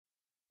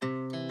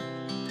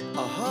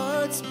Our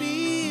hearts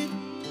beat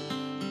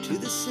to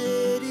the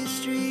city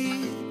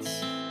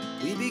streets.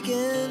 We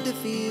began to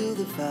feel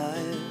the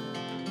fire.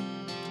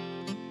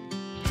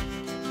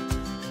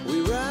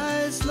 We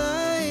rise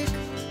like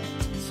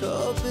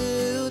tall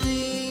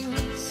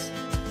buildings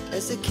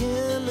as the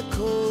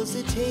chemicals,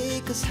 they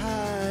take us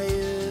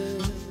higher.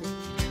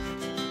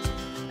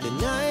 The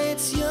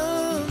night's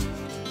young,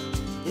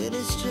 it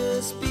has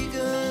just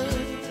begun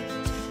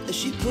as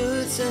she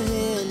puts her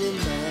hand in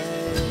mine.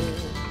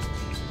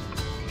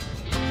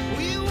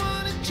 We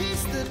wanna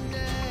chase the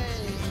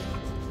night,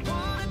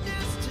 wanna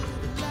dance to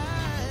the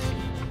light,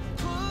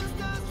 pull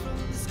stars from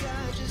the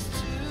sky, just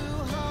two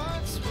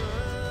hearts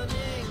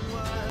running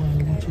wild.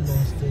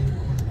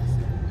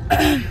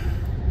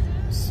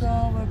 So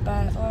we're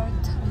by our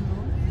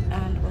tunnel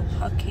and we're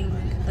parking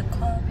the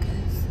car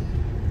because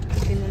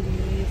we're gonna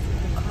leave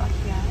the car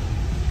here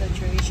the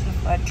duration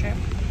of our trip.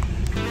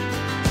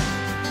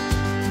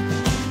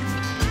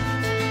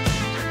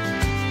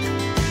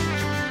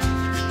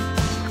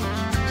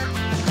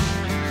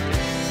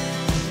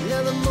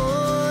 Now the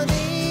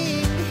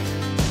morning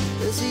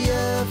is the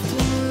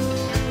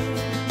afternoon.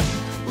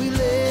 We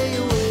lay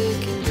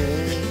awake in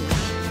bed.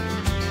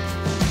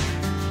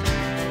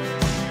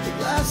 The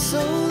laughs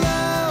so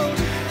loud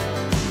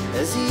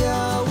as the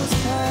hours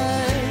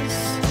pass.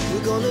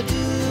 We're gonna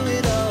do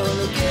it all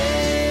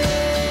again.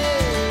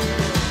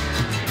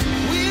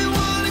 We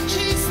wanna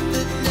chase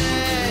the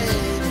night,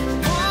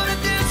 wanna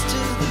dance to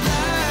the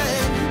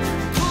light,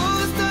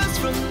 pull stars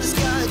from the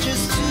sky,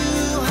 just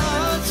two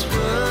hearts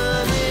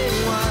running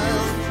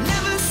wild.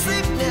 Never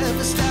sleep,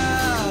 never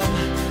stop,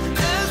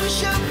 as we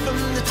shout from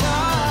the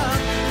top.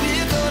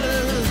 We're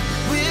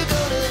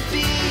gonna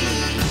be.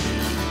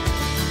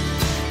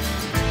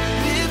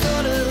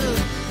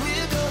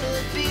 We're gonna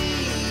be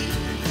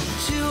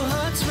two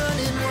hearts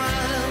running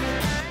wild.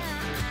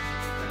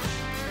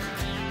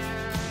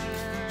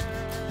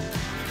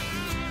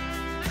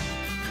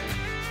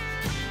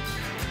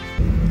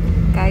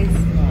 Guys,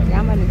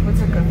 I'm a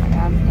photographer.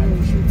 I'm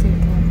doing shooting.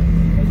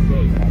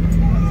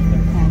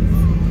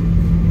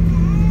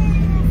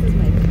 This is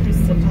my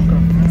first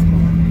photographer.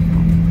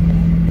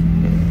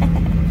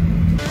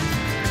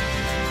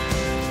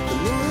 The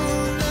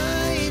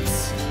moonlight,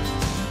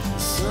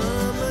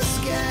 summer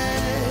sky,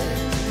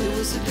 it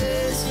was the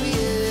best we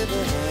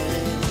ever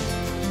had.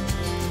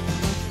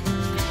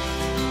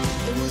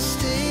 And we'll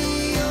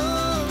stay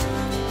young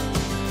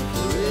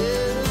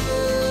forever.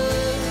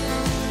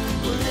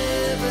 We'll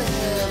never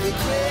have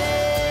regrets.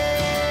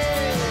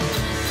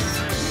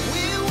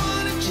 We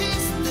wanna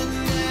chase the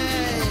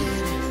night,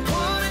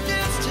 wanna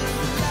dance to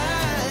the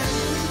light,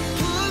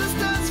 pull the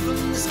stars from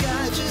the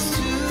sky, just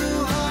two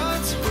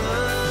hearts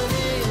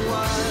running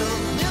wild.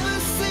 Never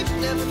sleep,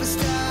 never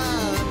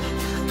stop,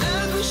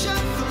 as we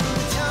shout from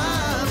the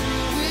top.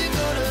 We're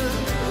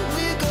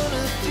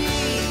gonna be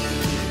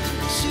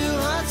two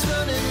hearts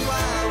running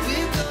wild.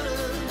 We're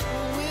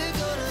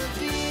gonna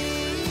be.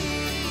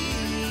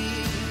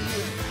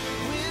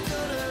 We're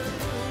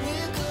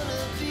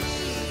gonna be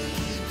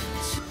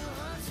two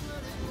hearts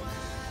running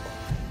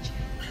wild.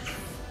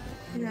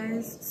 Hey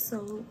guys, so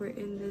we're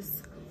in this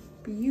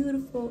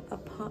beautiful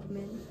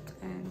apartment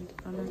and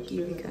I'm gonna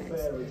give you guys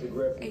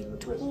a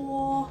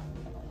tour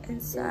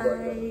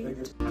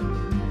inside.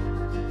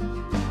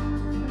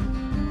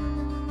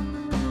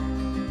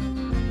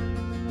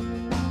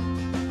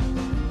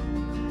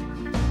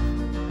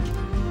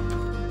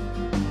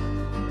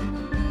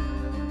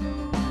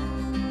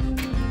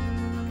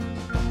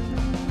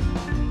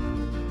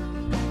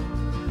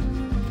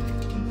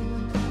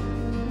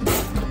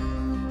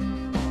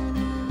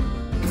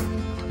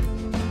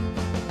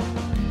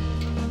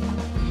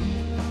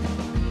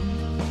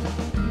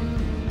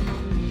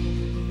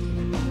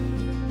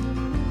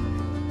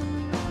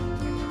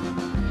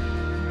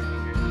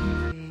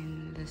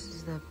 This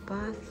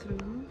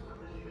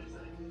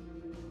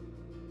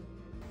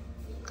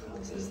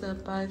is the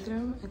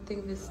bathroom. I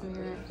think this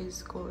mirror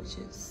is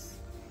gorgeous.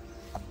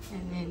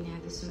 And then yeah,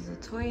 this is the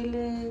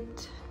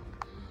toilet.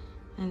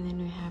 And then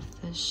we have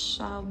the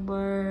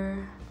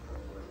shower.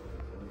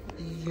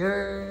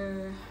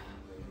 Here.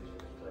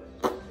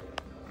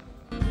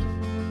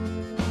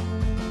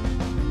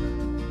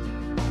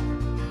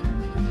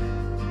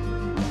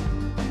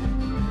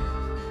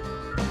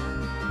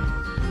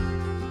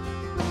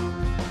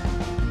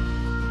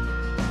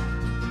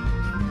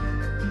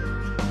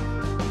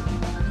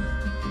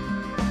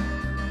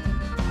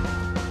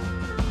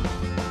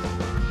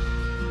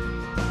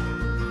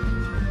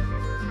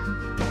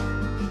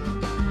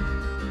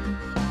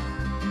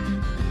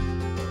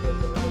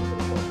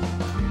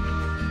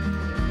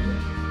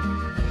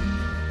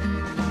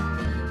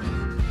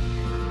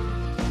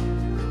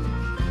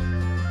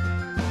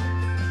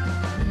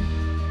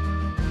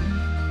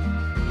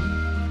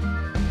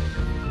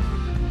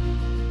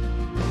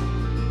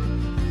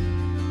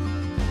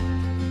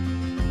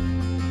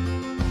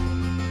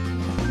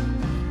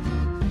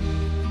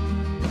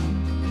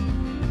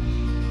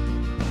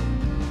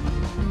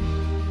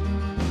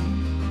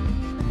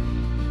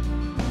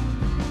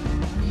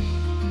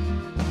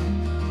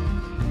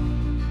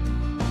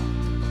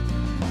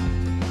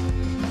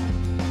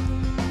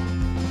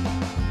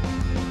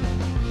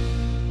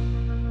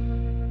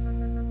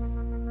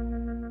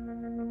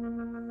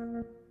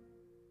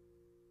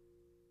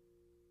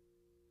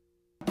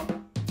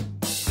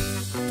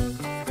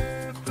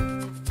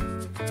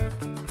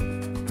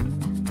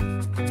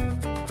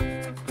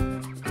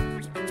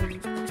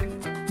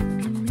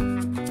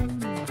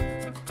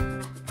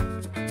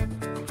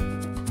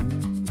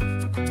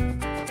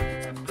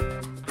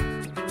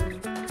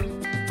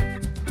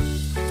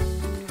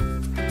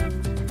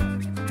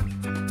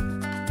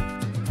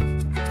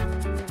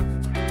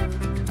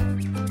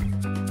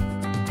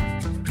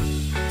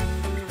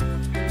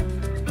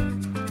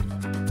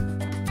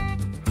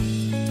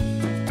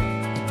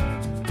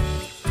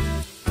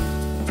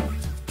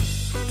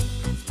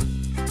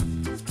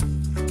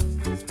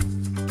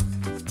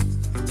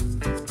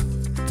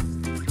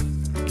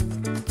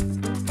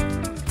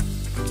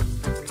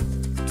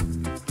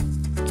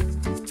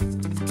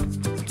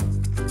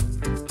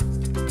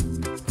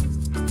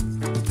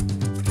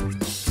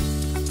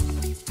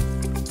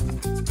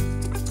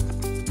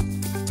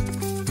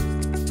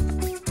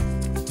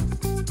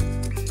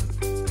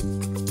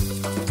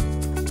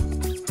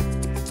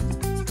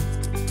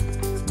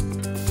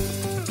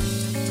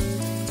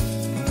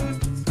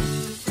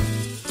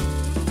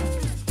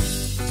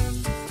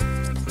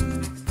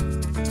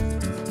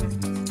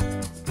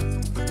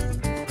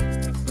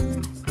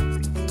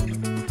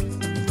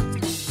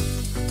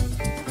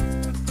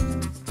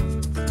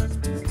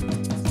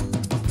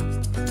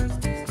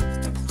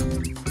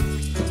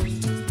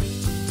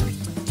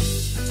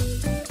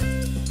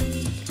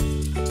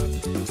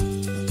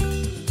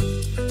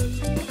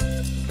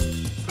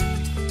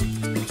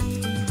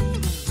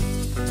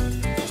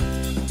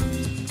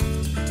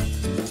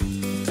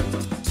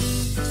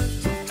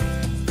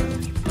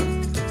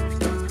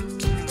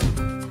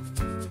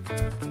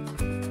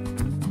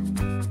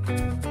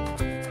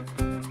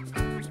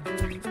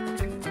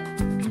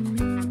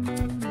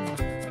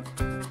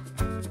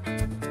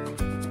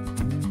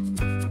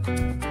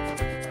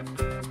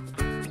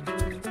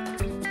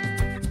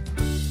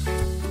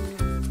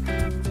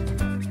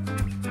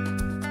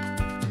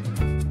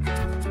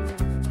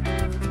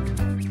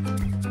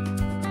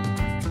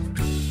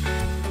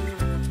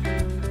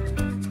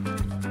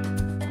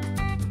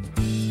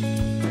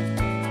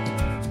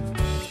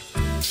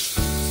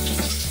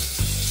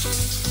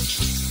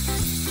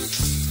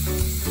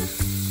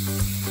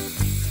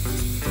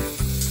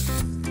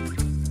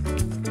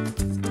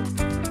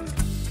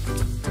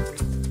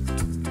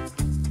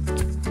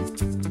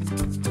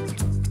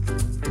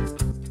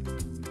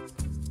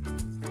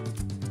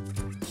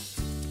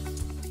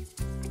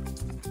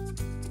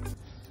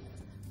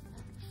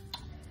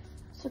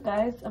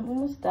 guys, I'm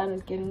almost done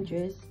with getting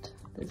dressed.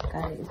 This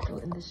guy is still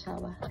in the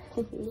shower.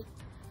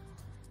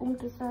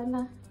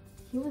 Umtasana,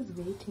 he was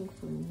waiting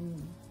for me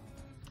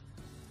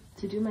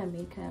to do my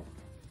makeup.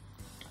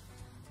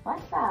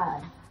 What's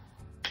that?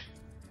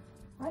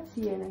 What's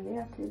here? And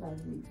I sleep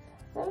as this.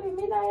 So we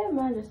mean I am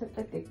man just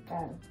a take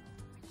car.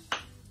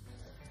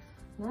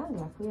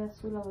 Now we are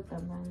sula with the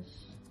man.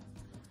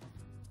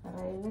 I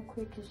no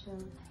quick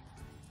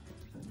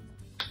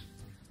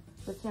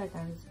But yeah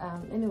guys,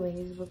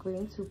 anyways, we're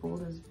going to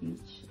Boulders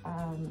Beach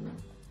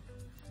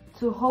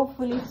to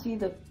hopefully see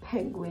the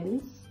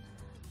penguins.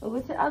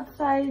 But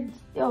outside,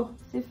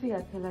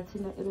 Sifia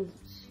Pelatina, it was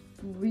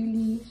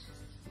really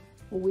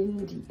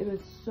windy. It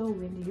was so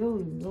windy,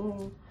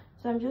 no.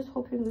 So I'm just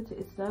hoping that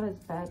it's not as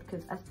bad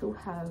because I still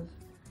have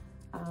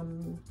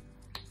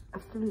a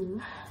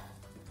flu.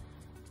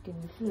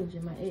 Getting flu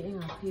in my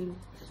ear,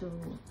 so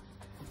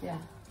yeah.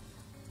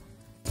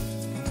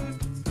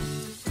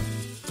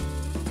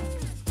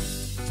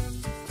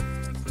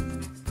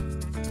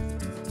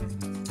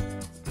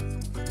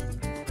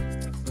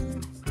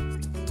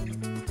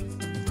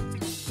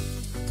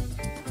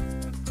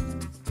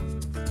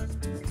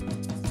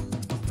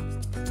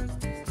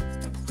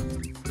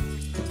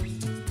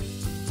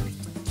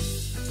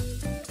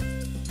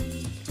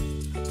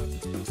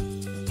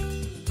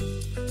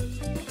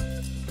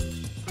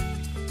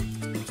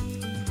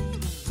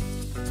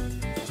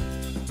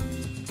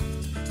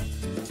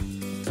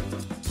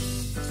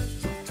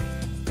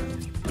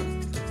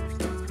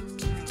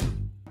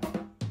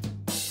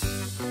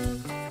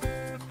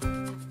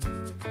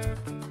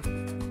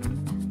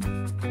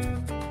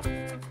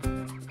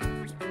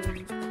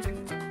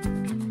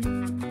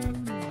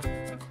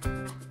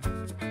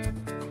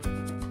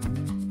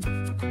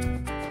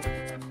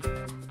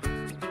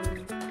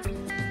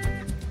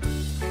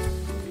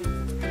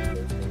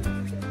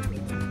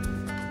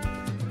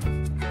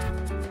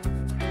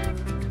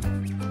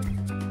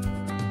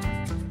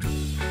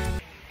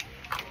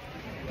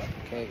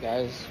 Okay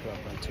guys, we're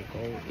about to go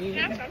in.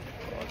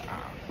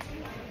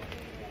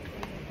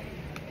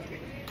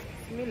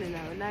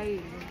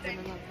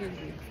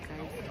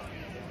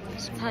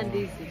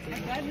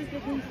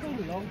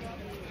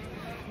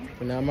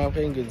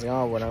 Penguins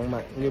ngawabona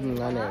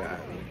ngimncane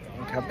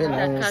kabi. Ngikhaphe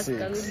nangu-6.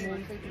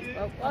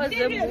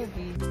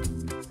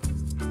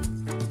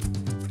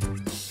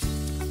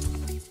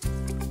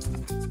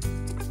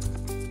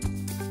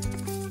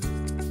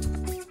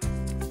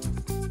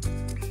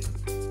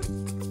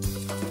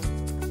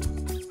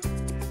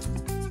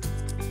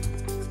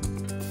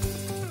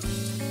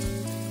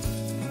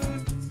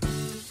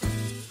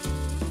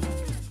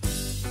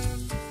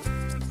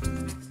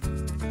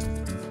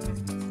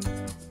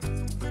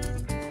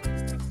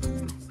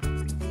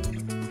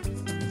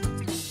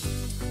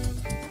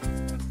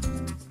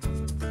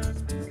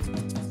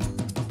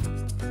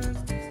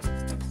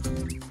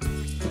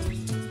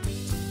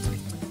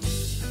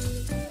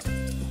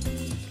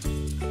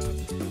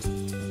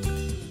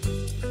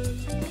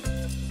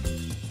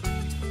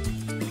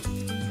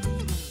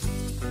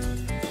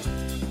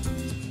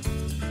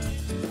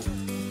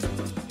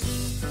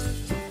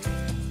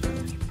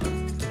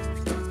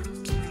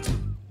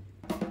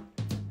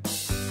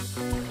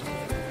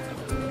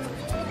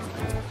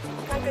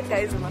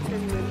 Guys, I'm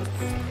 10 minutes.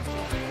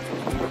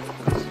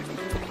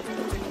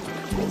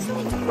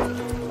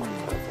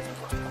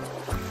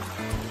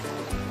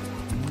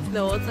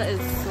 The water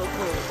is so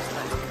cold.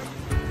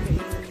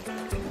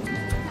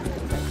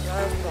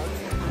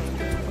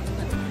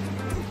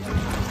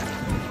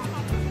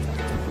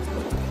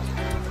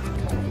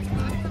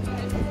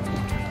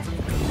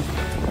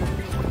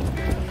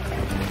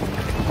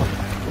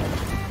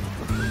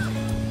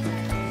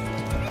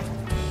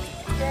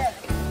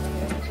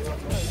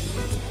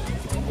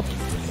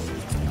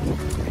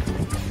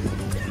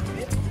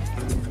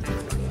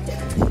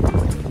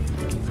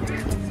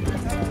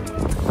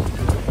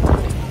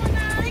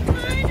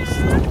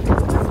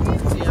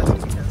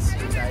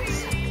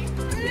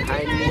 I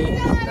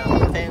need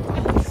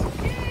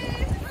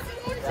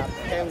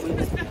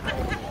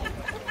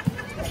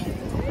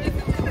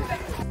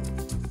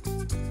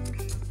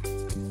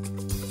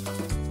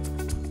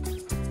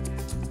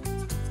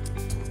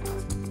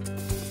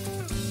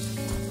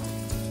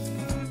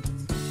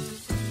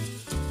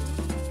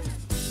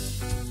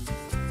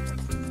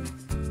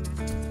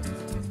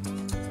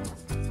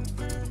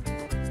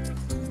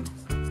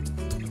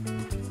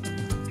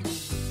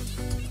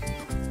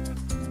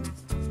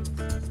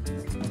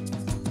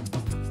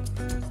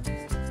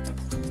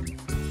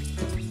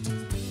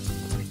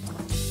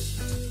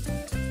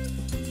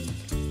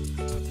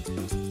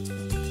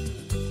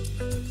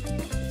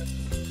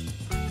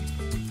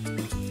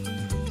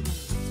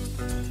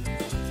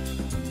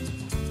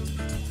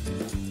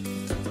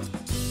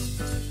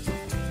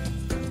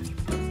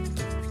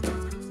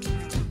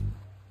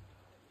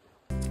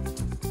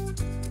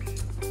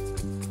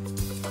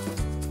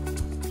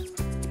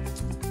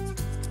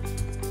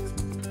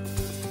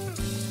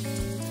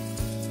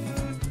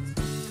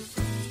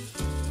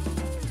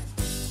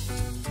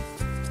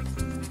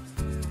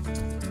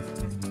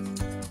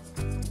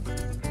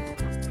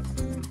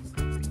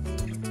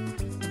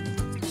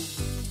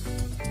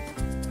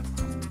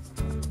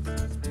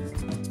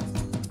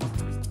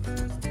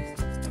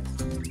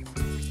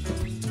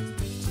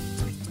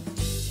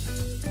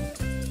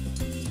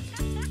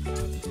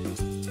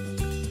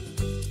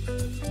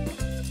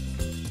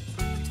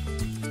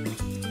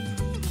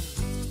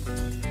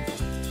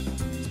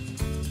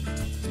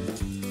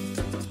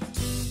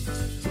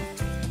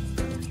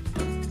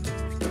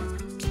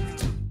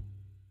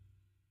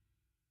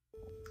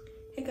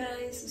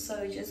guys,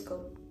 so I just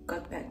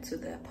got back to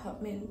the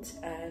apartment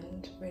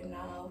and we're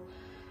now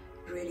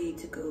ready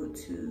to go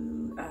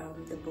to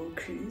the boat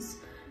cruise,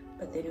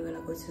 but then we're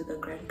gonna go to the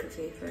Grand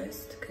Cafe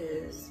first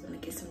because I'm gonna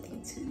get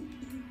something to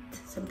eat,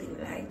 something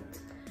light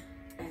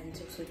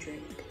and also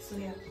drink. So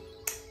yeah,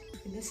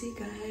 I'm gonna see you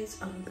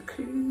guys on the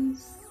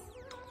cruise.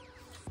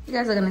 You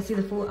guys are gonna see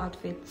the full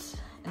outfit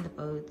in the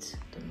boat,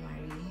 don't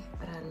worry,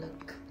 but I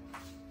look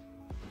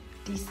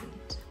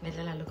decent. Maybe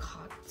I look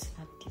hot,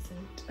 not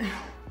decent.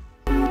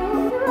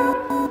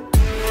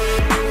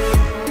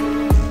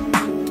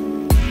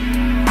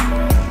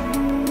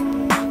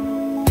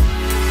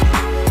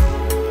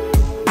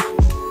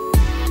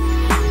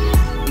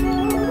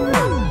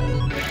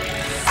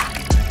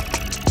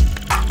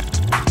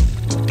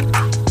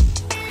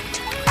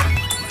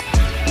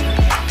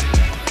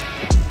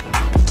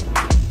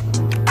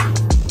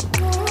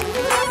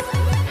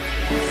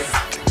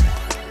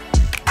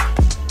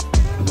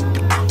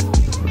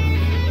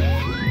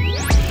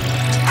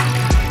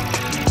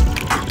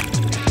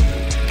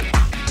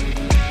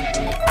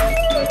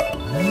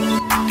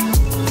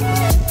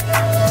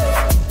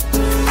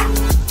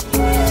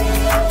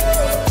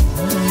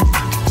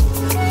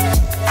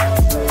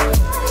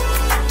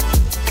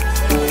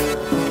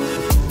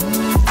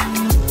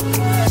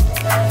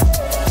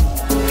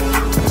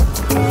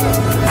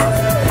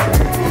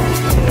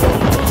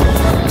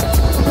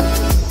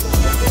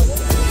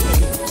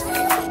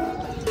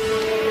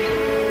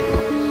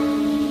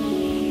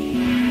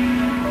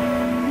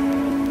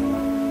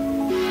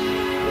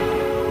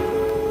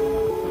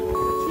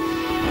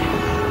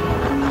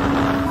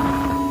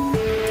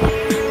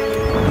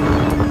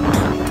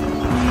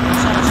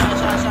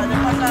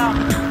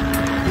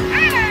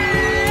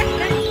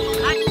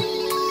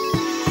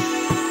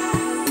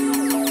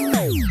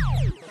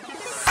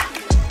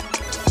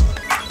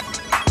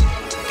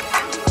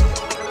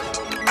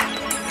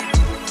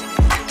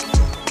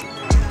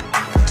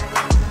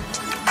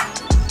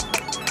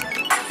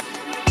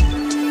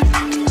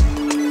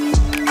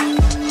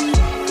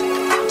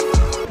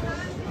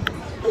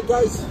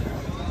 Guys,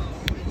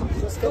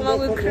 come on,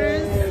 with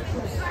cruise.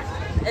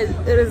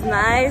 It is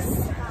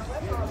nice,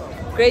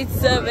 great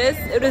service.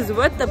 It is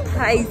worth the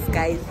price,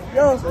 guys.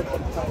 Yo,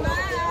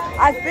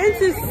 I've been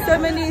to so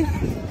many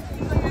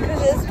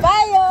cruises.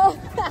 Bye,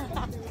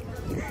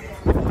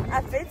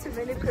 I've been to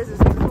many cruises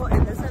before,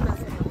 and this one is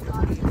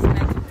like,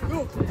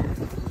 look,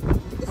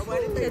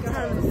 Cape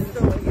Town is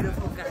so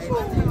beautiful, guys.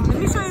 Let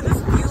me show you this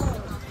view.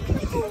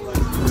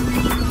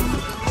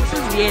 This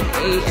is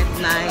V&A at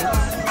night.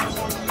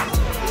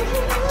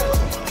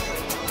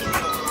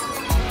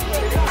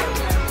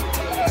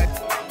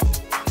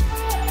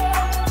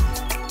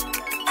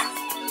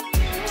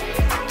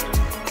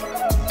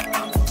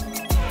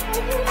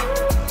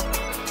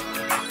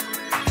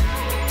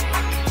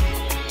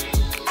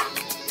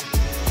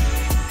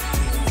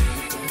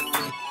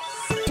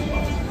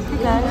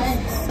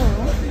 Guys, so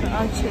we're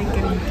out here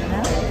getting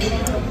dinner,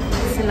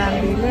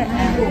 silambile,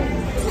 and we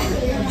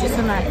just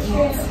wanna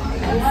eat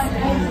and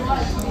sleep.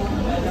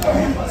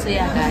 So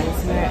yeah, guys,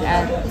 we're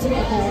at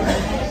home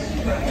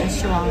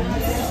restaurant,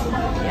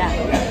 yeah,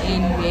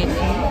 in V&A.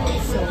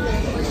 So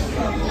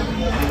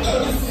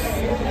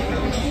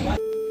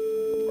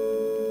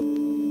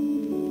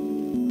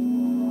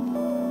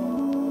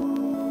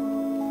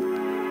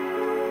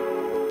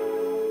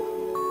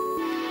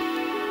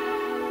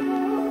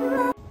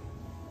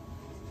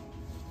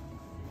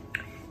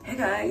hey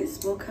guys,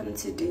 welcome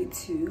to day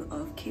 2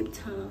 of Cape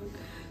Town.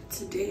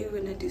 Today we're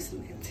gonna do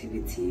some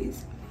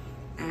activities.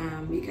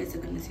 You guys are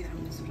gonna see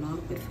from this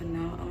vlog, but for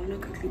now I wanna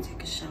quickly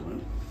take a shower.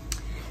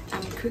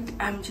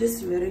 I'm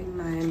just wearing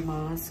my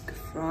mask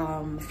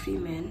from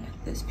Freeman,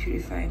 this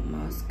purifying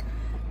mask,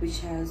 which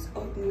has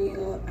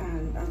oatmeal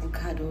and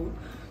avocado.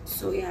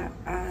 So yeah,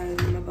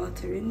 I'm about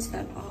to rinse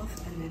that off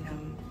and then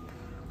I'm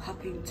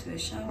hopping to a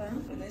shower.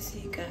 I'm gonna see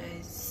you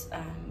guys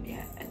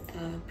yeah, at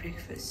the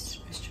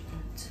breakfast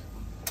restaurant.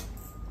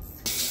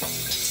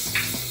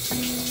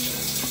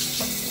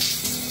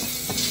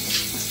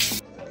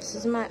 This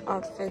is my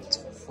outfit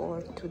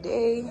for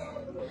today.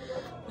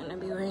 I'm gonna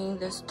be wearing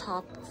this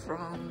top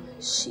from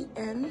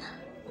Shein.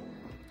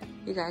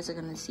 You guys are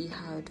gonna see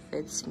how it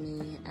fits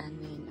me, and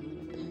then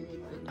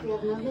I'm gonna pair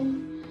it with my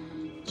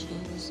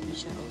jeans,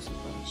 which are also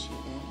from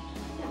Shein.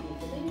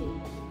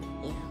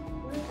 Yeah,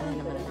 and then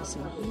I'm gonna wear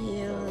some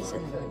heels,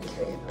 and I'm gonna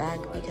carry a bag.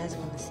 You guys are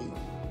gonna see.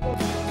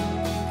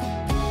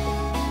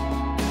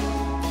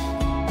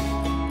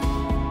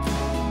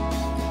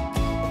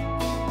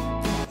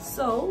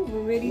 So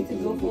we're ready to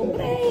go for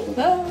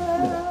breakfast.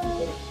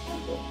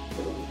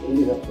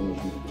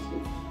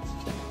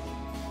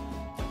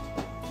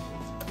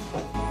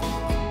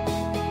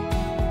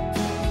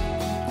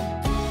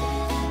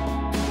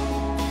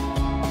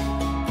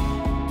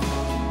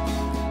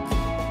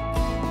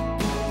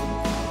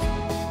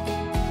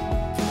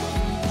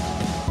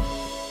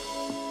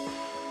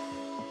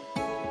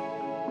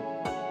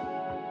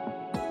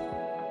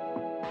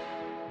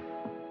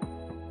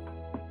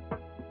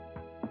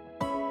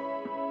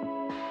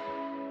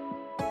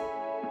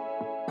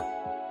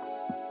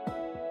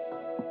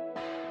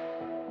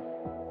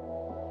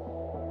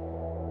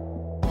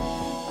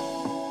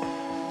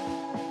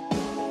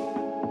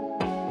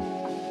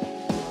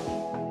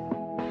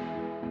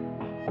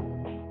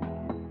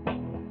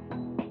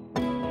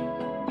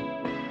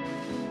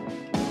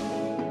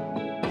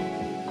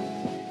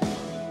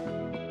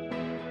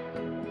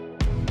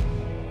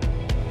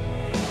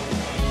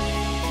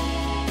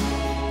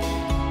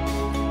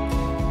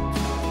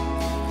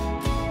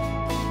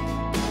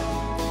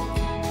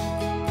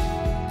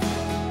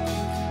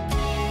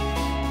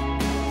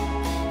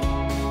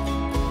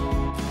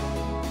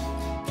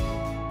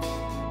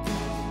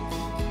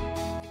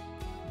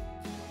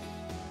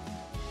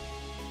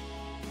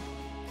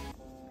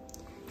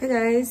 Hey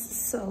guys,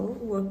 so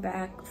we're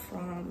back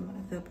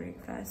from the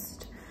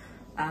breakfast.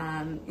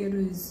 It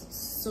was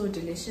so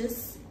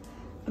delicious,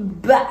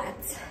 but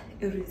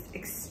it was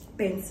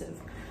expensive.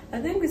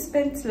 I think we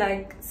spent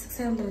like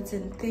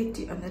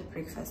 630 on that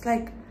breakfast.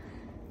 Like,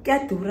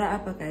 get dura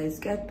up, guys,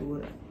 get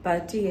dura.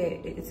 But yeah,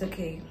 it's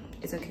okay.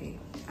 It's okay.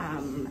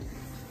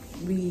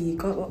 We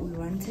got what we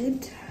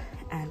wanted,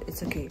 and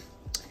it's okay.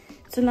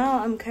 So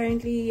now I'm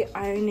currently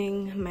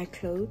ironing my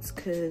clothes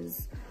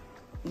because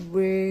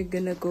we're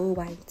gonna go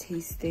wine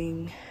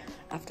tasting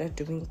after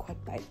doing quad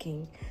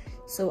biking.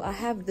 So I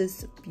have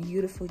this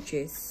beautiful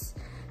dress,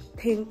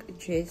 pink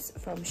dress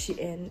from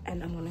Shein,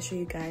 and I'm gonna show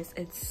you guys.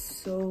 It's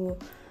so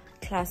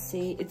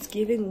classy, it's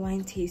giving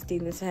wine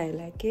tasting, that's why I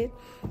like it,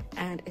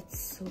 and it's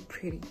so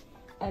pretty.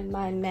 And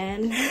my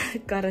man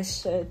got a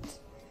shirt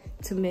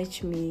to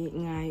match me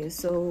ngayo.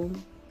 So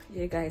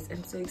yeah guys,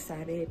 I'm so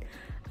excited.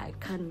 I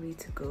can't wait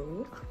to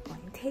go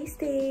wine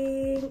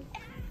tasting.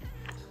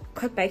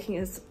 Quad biking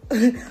is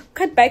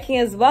quad biking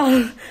as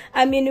well.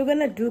 I mean, we're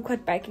gonna do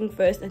quad biking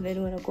first, and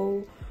then we're gonna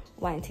go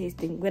wine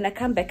tasting when I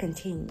come back and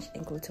change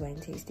and go to wine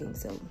tasting.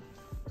 So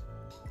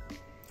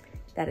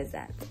that is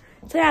that.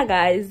 So yeah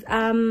guys,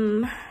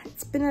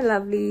 it's been a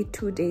lovely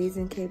 2 days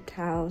in Cape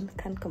Town.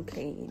 Can't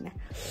complain,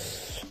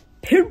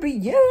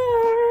 period.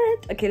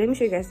 Okay, let me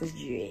show you guys this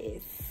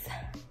dress.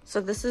 So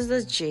this is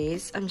the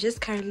dress. I'm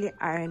just currently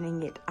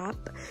ironing it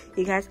up.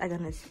 You guys are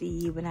gonna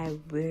see when I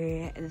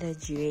wear the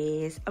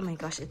dress. Oh my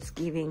gosh, it's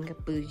giving a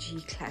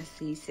bougie,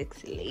 classy,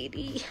 sexy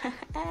lady.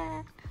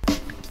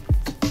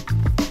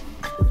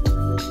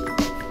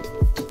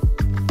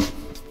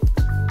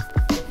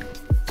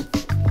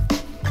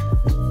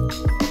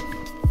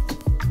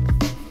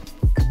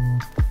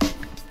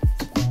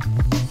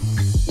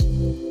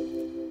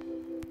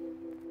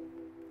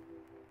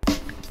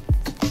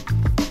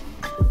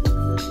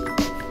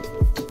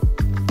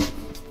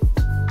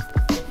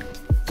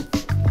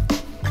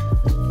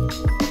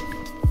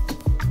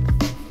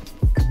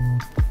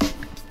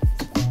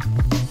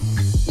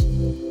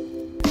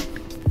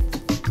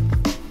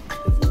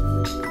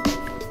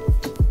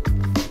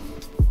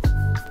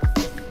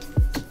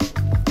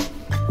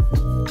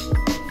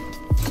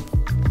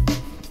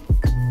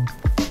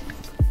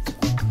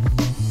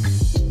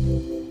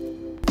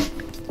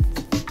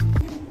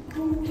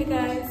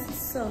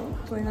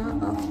 We're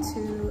now off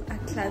to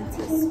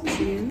Atlantis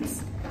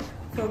Dunes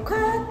for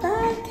quad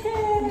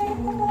biking.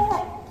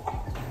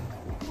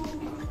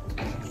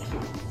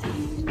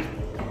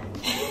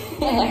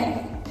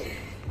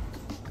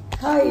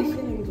 How are you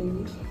feeling,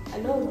 baby? I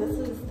know this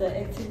is the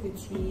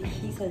activity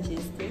he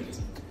suggested,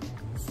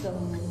 so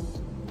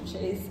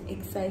she's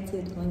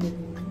excited on the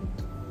room.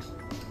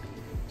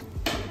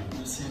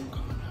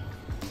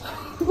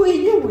 Who are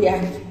you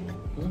weird?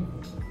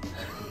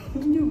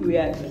 You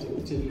weird.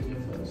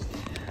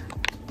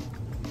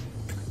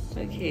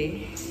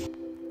 Okay.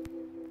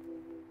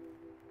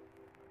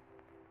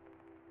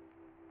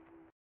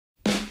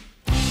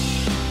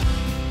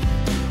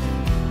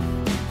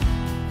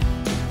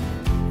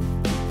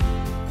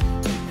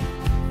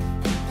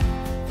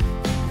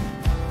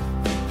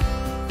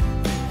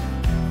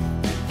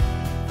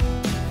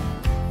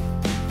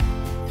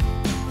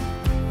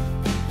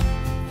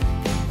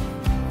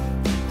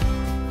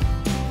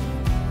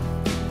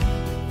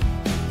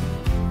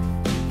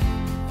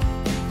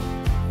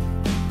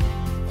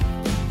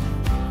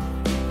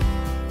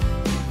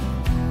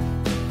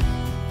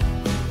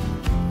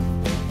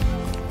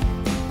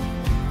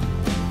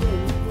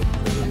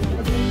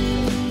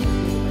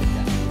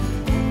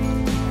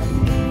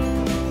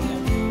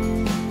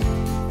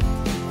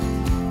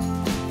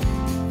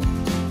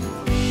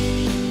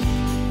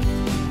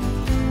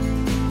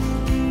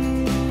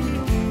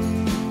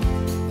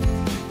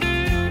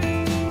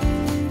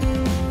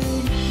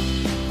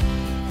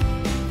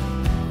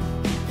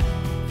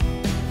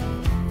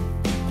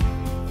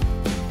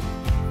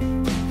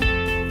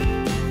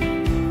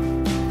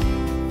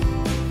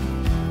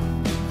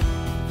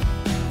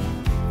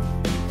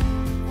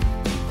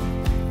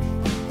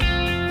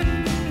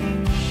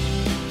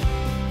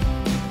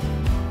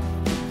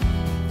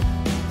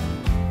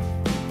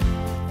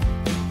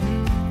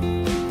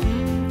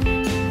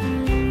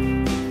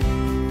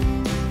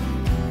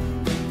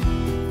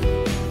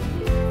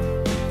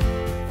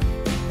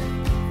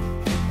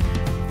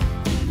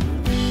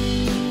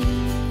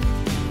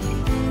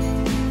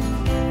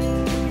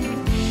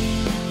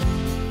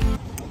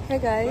 Hey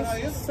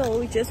guys, so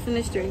we just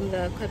finished doing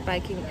the quad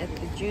biking at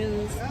the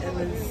dunes. It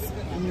was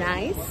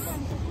nice,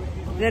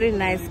 very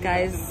nice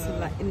guys,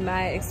 in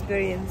my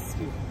experience.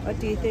 What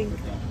do you think?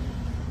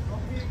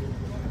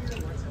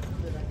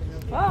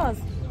 Oh,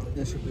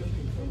 Yes,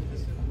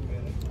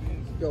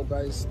 yo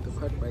guys, the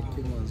quad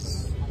biking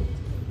was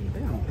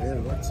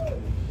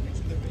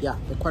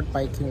the quad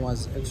biking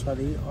was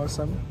actually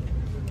awesome.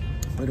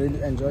 I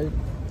really enjoyed.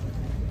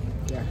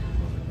 Yeah,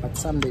 but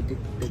some they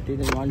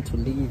didn't want to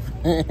leave.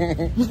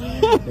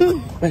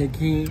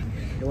 Biking,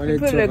 they wanted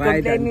to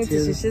ride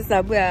until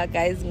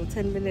guys,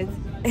 10 minutes.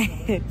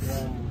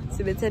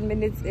 So the 10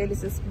 minutes early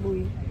is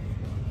boy.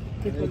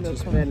 People need to look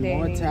spend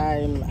more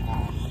complaining. time.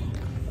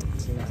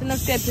 It's enough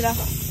there, Peter.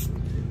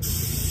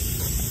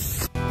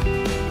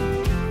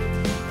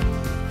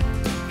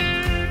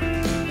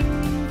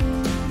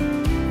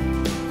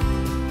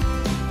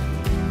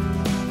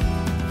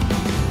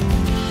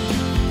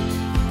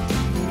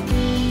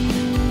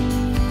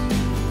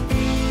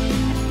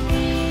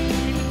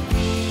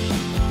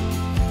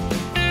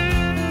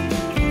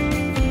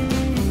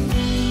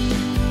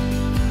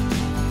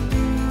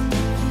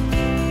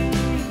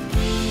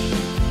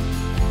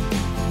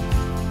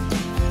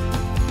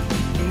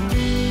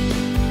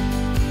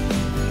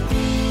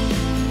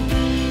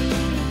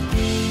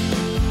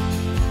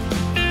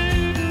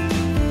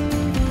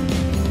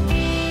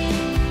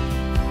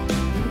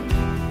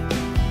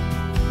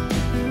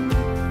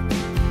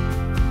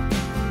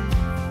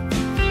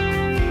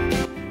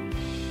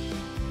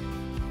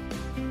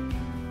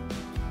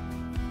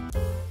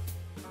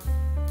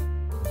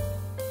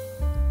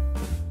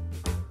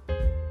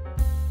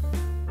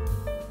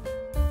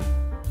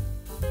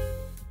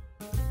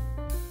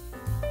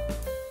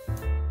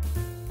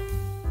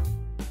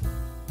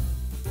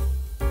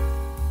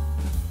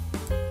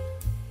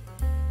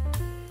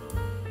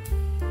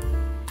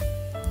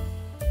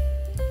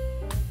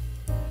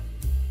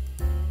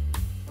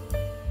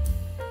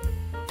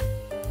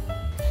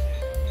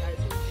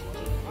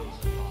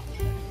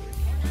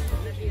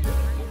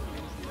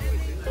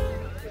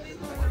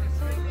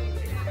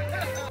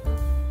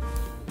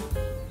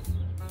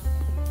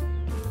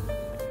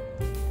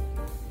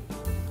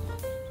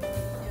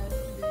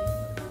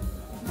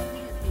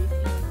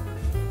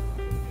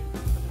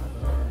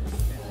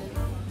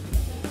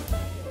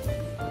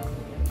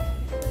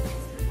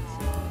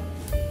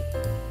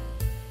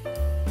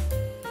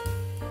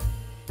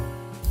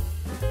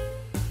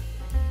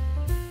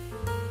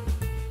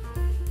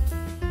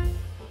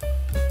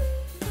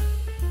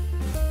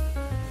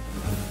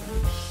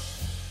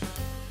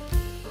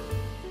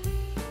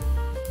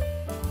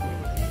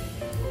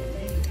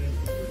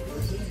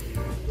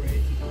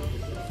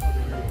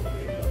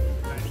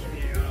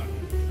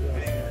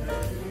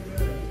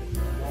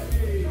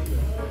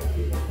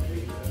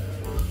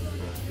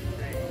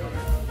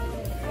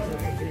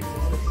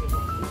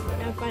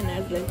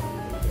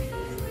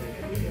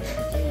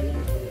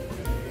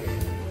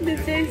 The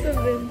taste of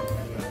them,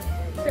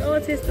 they all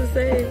taste the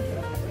same.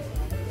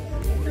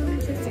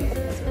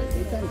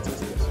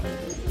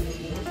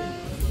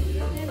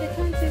 Yeah, they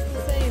can't taste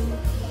the same.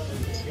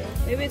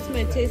 Maybe it's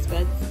my taste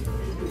buds.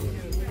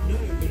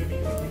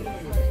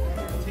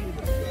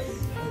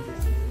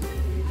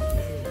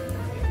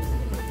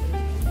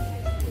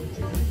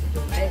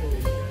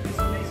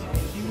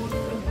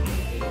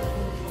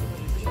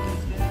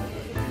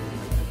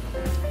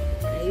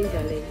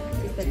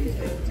 Can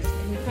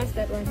you pass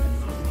that one? Pass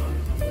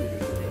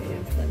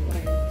that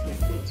one.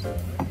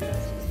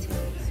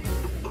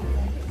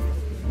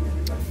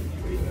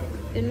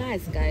 They're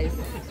nice, guys.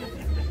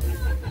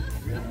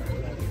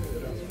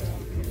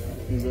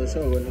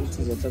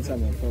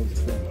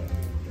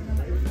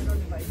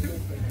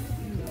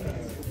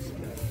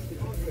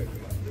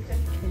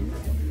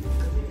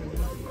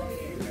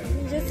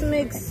 Just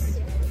mix.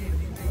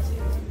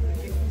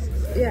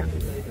 Yeah.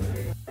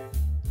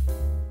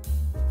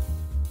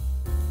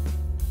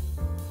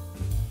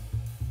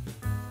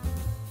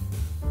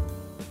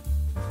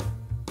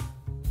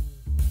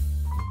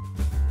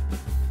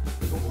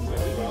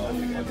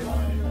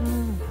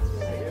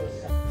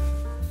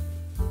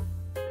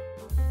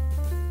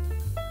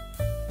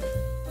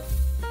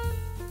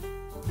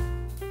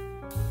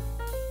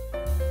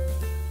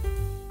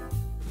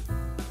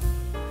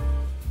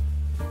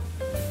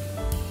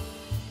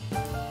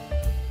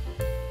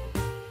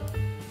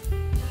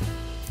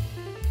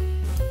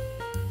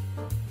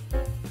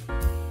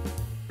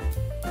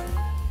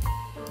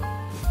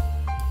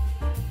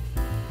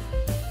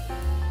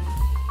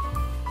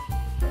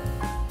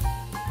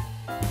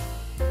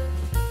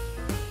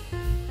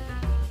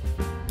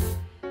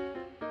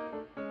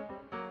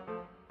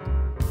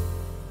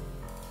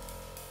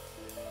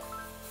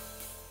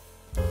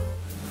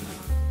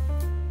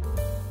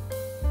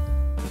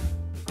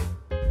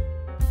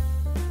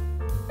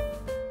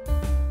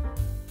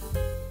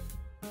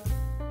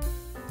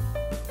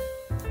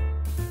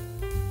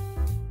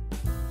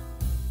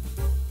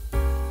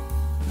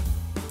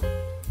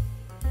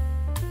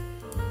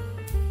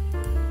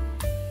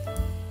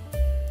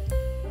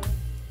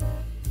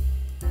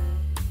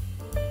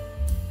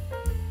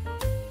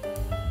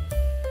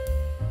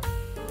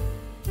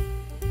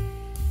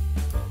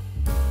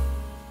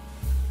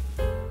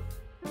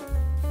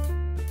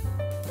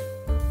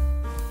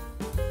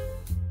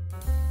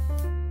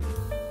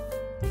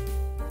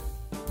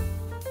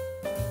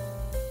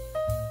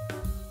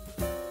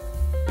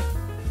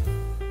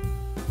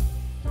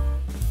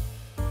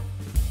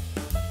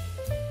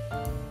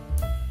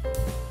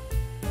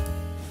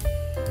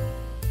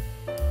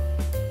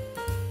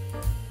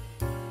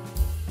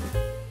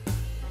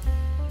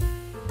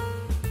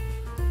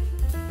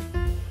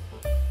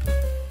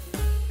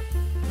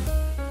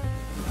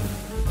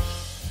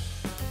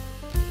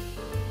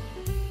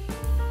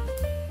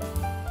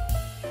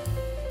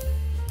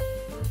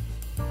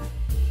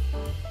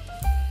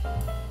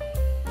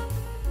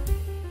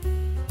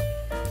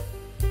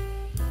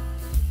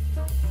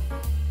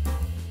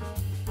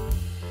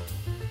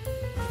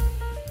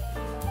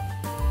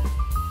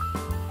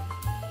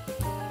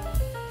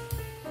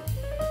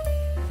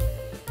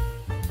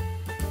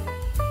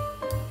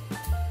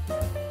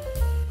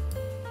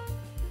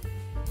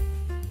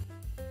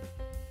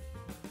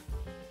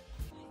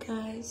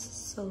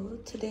 guys, so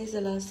today's the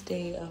last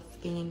day of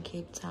being in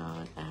Cape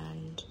Town,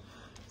 and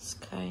it's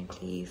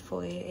currently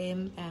 4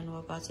 a.m. and we're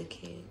about to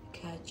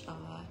catch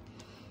our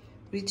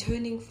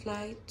returning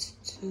flight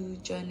to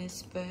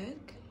Johannesburg.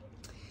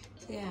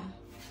 So yeah,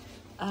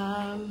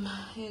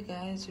 hey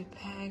guys, we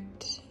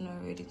packed and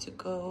we're ready to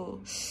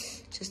go,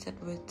 just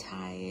that we're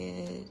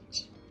tired.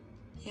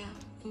 Yeah,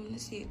 I'm gonna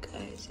see you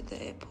guys at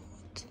the airport.